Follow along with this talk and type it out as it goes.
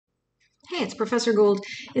Hey, it's Professor Gould.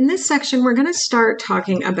 In this section, we're going to start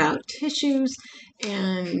talking about tissues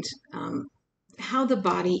and how the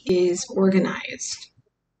body is organized.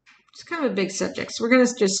 It's kind of a big subject, so we're going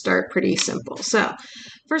to just start pretty simple. So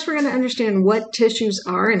first, we're going to understand what tissues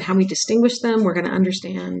are and how we distinguish them. We're going to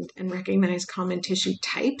understand and recognize common tissue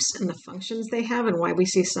types and the functions they have and why we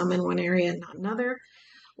see some in one area and not another.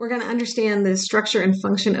 We're going to understand the structure and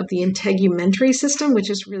function of the integumentary system, which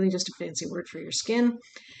is really just a fancy word for your skin.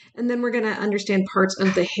 And then we're going to understand parts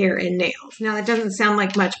of the hair and nails. Now, that doesn't sound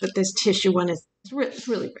like much, but this tissue one is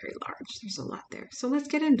really very large. There's a lot there. So let's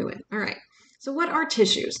get into it. All right. So what are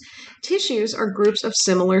tissues? Tissues are groups of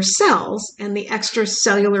similar cells and the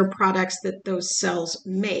extracellular products that those cells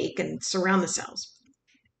make and surround the cells.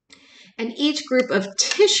 And each group of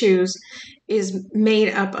tissues is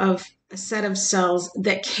made up of a set of cells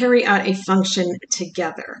that carry out a function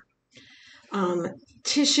together.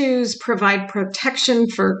 Tissues provide protection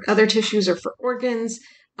for other tissues or for organs.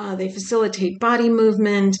 They facilitate body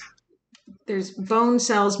movement. There's bone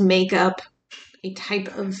cells make up a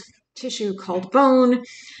type of tissue called bone,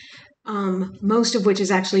 most of which is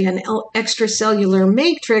actually an extracellular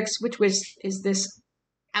matrix, which is this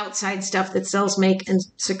outside stuff that cells make and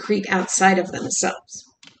secrete outside of themselves.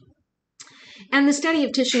 And the study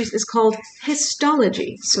of tissues is called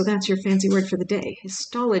histology. So that's your fancy word for the day,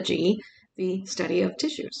 histology, the study of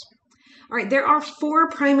tissues. All right, there are 4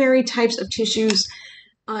 primary types of tissues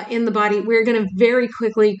in the body. We're going to very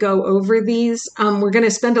quickly go over these. We're going to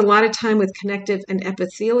spend a lot of time with connective and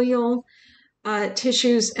epithelial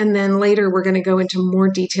tissues, and then later we're going to go into more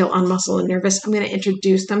detail on muscle and nervous. I'm going to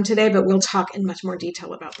introduce them today, but we'll talk in much more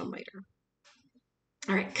detail about them later.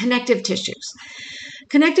 All right, connective tissues.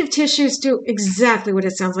 Connective tissues do exactly what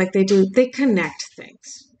it sounds like they do. They connect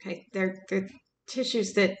things. Okay, they're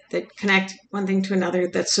tissues that connect one thing to another,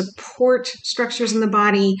 that support structures in the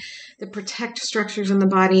body, that protect structures in the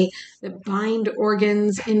body, that bind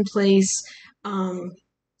organs in place.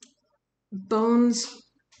 Bones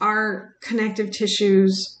are connective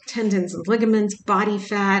tissues, tendons and ligaments, body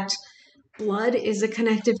fat. Blood is a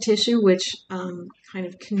connective tissue, which kind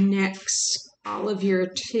of connects all of your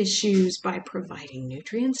tissues by providing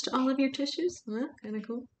nutrients to all of your tissues. Kind of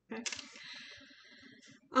cool. Okay.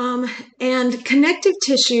 And connective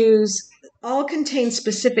tissues all contain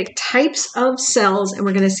specific types of cells, and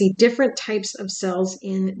we're going to see different types of cells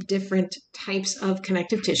in different types of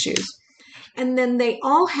connective tissues. And then they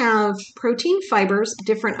all have protein fibers,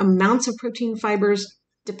 different amounts of protein fibers,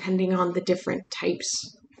 depending on the different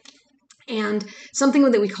types. And something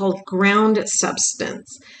that we call ground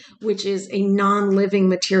substance, which is a non-living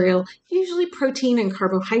material, usually protein and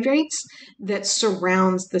carbohydrates, that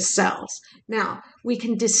surrounds the cells. Now, we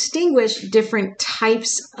can distinguish different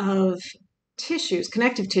types of tissues,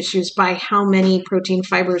 connective tissues, by how many protein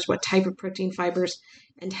fibers, what type of protein fibers,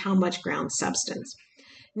 and how much ground substance.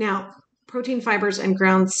 Now, protein fibers and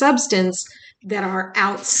ground substance that are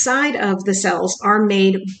outside of the cells are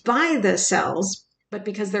made by the cells, but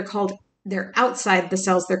because they're outside the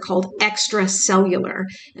cells, they're called extracellular.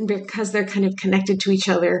 And because they're kind of connected to each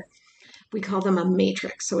other, we call them a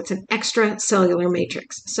matrix. So it's an extracellular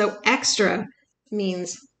matrix. So extra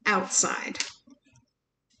means outside.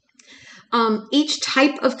 Each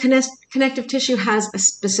type of connective tissue has a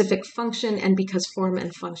specific function, and because form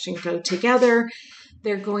and function go together,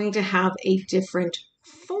 they're going to have a different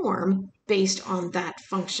form based on that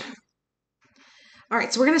function. All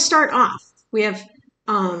right, so we're going to start off. We have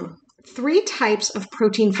 3 types of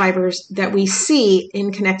protein fibers that we see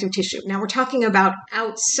in connective tissue. Now we're talking about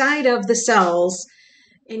outside of the cells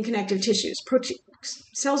in connective tissues.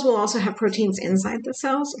 Cells will also have proteins inside the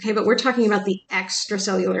cells, okay, but we're talking about the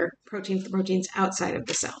extracellular proteins outside of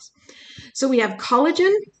the cells. So we have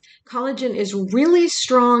collagen. Collagen is really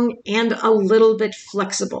strong and a little bit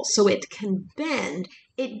flexible, so it can bend.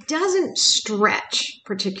 It doesn't stretch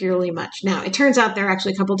particularly much. Now, it turns out there are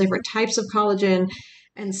actually a couple different types of collagen,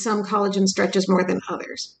 and some collagen stretches more than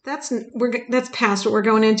others. That's past what we're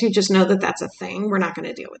going into. Just know that that's a thing. We're not going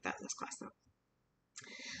to deal with that in this class, though.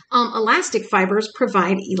 Elastic fibers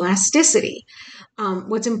provide elasticity.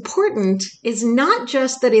 What's important is not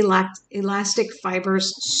just that elastic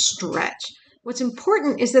fibers stretch. What's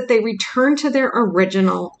important is that they return to their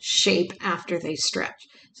original shape after they stretch.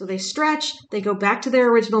 So they stretch, they go back to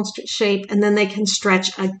their original shape, and then they can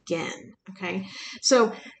stretch again, okay?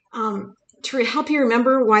 So to help you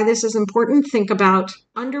remember why this is important, think about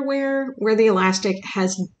underwear where the elastic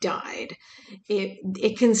has died.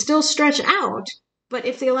 It can still stretch out, but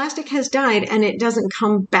if the elastic has died and it doesn't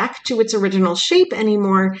come back to its original shape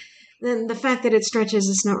anymore, then the fact that it stretches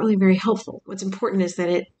is not really very helpful. What's important is that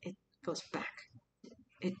it goes back.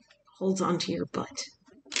 It holds onto your butt.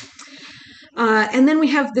 And then we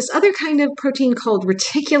have this other kind of protein called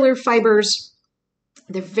reticular fibers.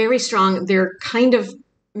 They're very strong. They're kind of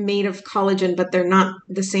made of collagen, but they're not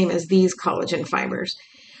the same as these collagen fibers.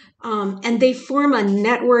 And they form a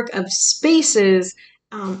network of spaces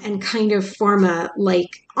and kind of form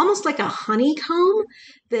almost like a honeycomb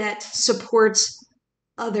that supports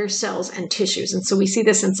other cells and tissues. And so we see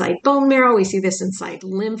this inside bone marrow, we see this inside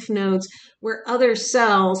lymph nodes, where other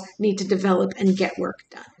cells need to develop and get work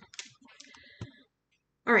done.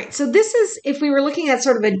 All right, so this is, if we were looking at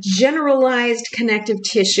sort of a generalized connective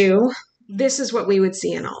tissue, this is what we would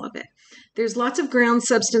see in all of it. There's lots of ground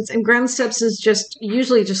substance, and ground substance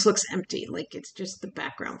usually just looks empty, like it's just the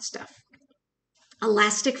background stuff.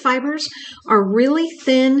 Elastic fibers are really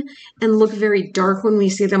thin and look very dark when we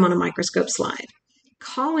see them on a microscope slide.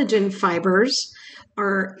 Collagen fibers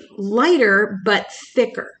are lighter but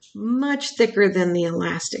thicker, much thicker than the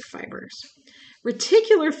elastic fibers.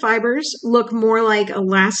 Reticular fibers look more like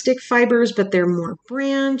elastic fibers, but they're more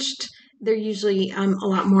branched. They're usually a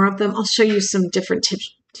lot more of them. I'll show you some different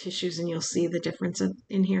tissues and you'll see the difference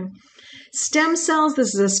in here. Stem cells,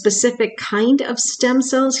 this is a specific kind of stem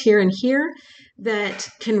cells here and here that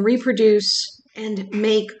can reproduce and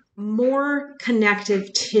make more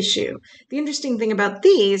connective tissue. The interesting thing about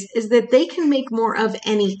these is that they can make more of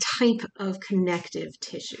any type of connective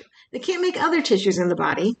tissue. They can't make other tissues in the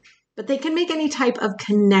body, but they can make any type of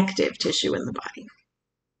connective tissue in the body.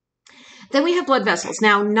 Then we have blood vessels.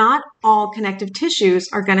 Now, not all connective tissues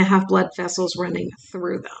are going to have blood vessels running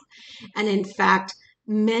through them. And in fact,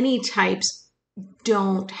 many types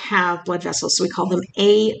don't have blood vessels, so we call them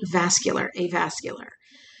avascular.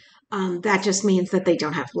 That just means that they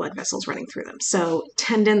don't have blood vessels running through them. So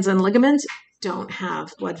tendons and ligaments don't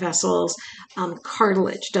have blood vessels.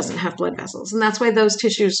 Cartilage doesn't have blood vessels. And that's why those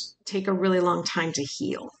tissues take a really long time to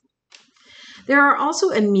heal. There are also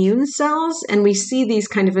immune cells, and we see these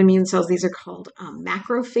kind of immune cells. These are called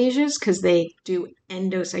macrophages because they do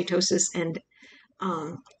endocytosis and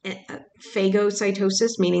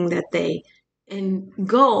phagocytosis, meaning that they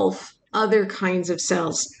engulf other kinds of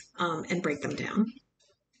cells and break them down.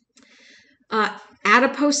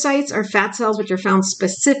 Adipocytes are fat cells which are found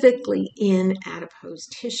specifically in adipose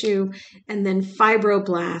tissue, and then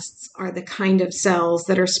fibroblasts are the kind of cells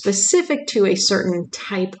that are specific to a certain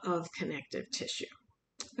type of connective tissue.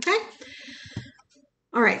 Okay?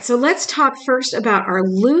 All right, so let's talk first about our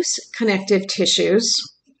loose connective tissues,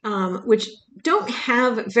 which don't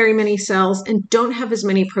have very many cells and don't have as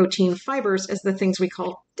many protein fibers as the things we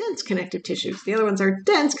call dense connective tissues. The other ones are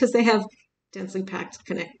dense because they have densely packed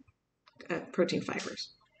protein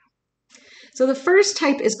fibers. So the first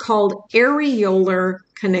type is called areolar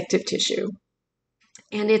connective tissue.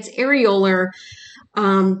 And it's areolar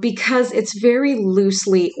because it's very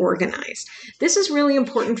loosely organized. This is really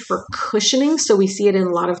important for cushioning. So we see it in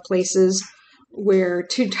a lot of places where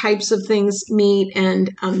two types of things meet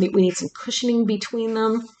and we need some cushioning between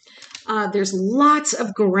them. There's lots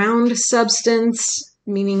of ground substance,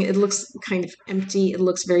 meaning it looks kind of empty. It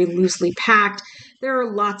looks very loosely packed. There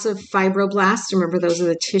are lots of fibroblasts. Remember, those are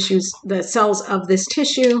the tissues, the cells of this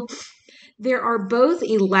tissue. There are both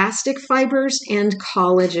elastic fibers and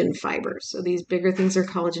collagen fibers. So these bigger things are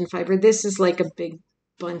collagen fiber. This is like a big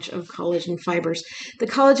bunch of collagen fibers. The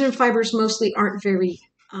collagen fibers mostly aren't very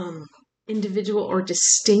individual or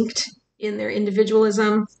distinct in their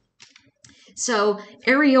individualism. So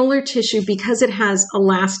areolar tissue, because it has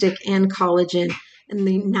elastic and collagen, and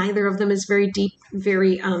neither of them is very deep,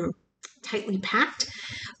 very tightly packed.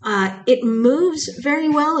 It moves very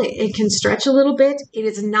well. It can stretch a little bit. It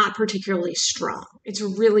is not particularly strong. It's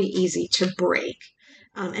really easy to break.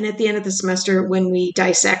 And at the end of the semester, when we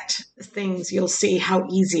dissect things, you'll see how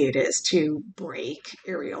easy it is to break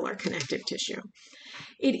areolar connective tissue.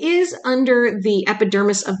 It is under the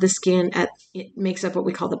epidermis of the skin. It makes up what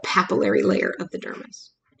we call the papillary layer of the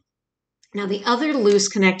dermis. Now, the other loose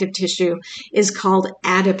connective tissue is called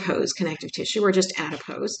adipose connective tissue, or just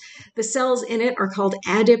adipose. The cells in it are called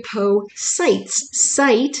adipocytes.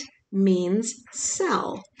 Cyte means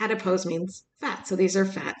cell. Adipose means fat. So these are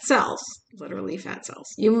fat cells, literally fat cells.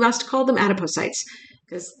 You must call them adipocytes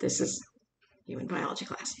because this is human biology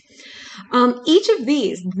class. Each of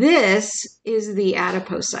these, this is the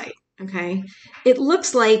adipocyte. Okay, it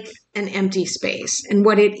looks like an empty space. And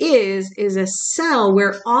what it is a cell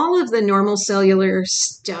where all of the normal cellular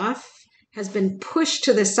stuff has been pushed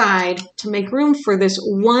to the side to make room for this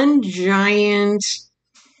one giant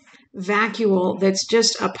vacuole that's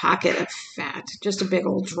just a pocket of fat, just a big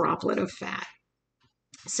old droplet of fat.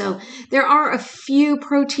 So there are a few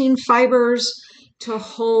protein fibers to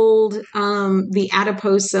hold the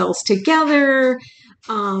adipose cells together.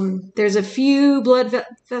 There's a few blood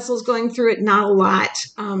vessels going through it, not a lot.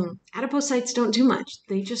 Adipocytes don't do much.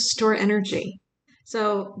 They just store energy.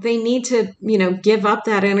 So they need to, give up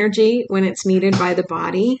that energy when it's needed by the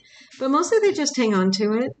body. But mostly they just hang on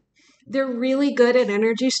to it. They're really good at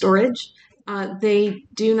energy storage. They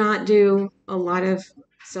do not do a lot of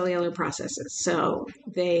cellular processes. So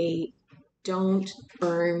they don't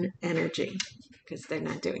burn energy because they're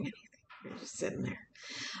not doing anything. They're just sitting there.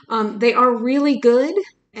 They are really good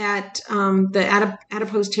at, the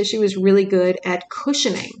adipose tissue is really good at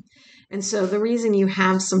cushioning. And so the reason you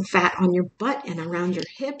have some fat on your butt and around your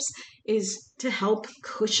hips is to help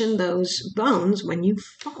cushion those bones when you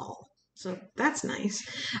fall. So that's nice.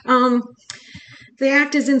 They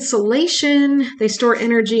act as insulation. They store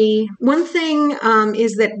energy. One thing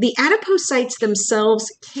is that the adipocytes themselves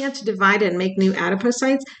can't divide and make new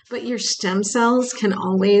adipocytes, but your stem cells can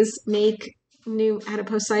always make new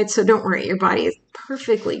adipocytes. So don't worry, your body is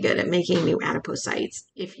perfectly good at making new adipocytes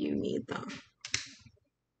if you need them.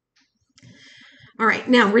 All right,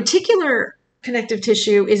 now reticular connective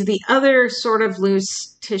tissue is the other sort of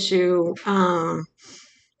loose tissue.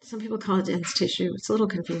 Some people call it dense tissue. It's a little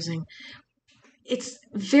confusing. It's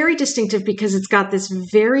very distinctive because it's got these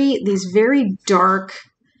very dark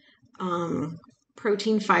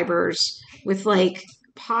protein fibers with like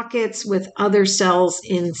pockets with other cells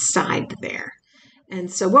inside there.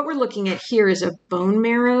 And so what we're looking at here is a bone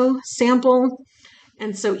marrow sample.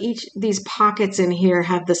 And so these pockets in here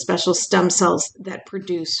have the special stem cells that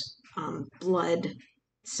produce blood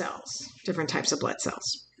cells, different types of blood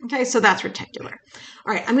cells. Okay, so that's reticular.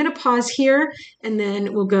 All right, I'm going to pause here, and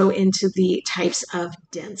then we'll go into the types of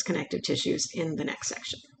dense connective tissues in the next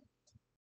section.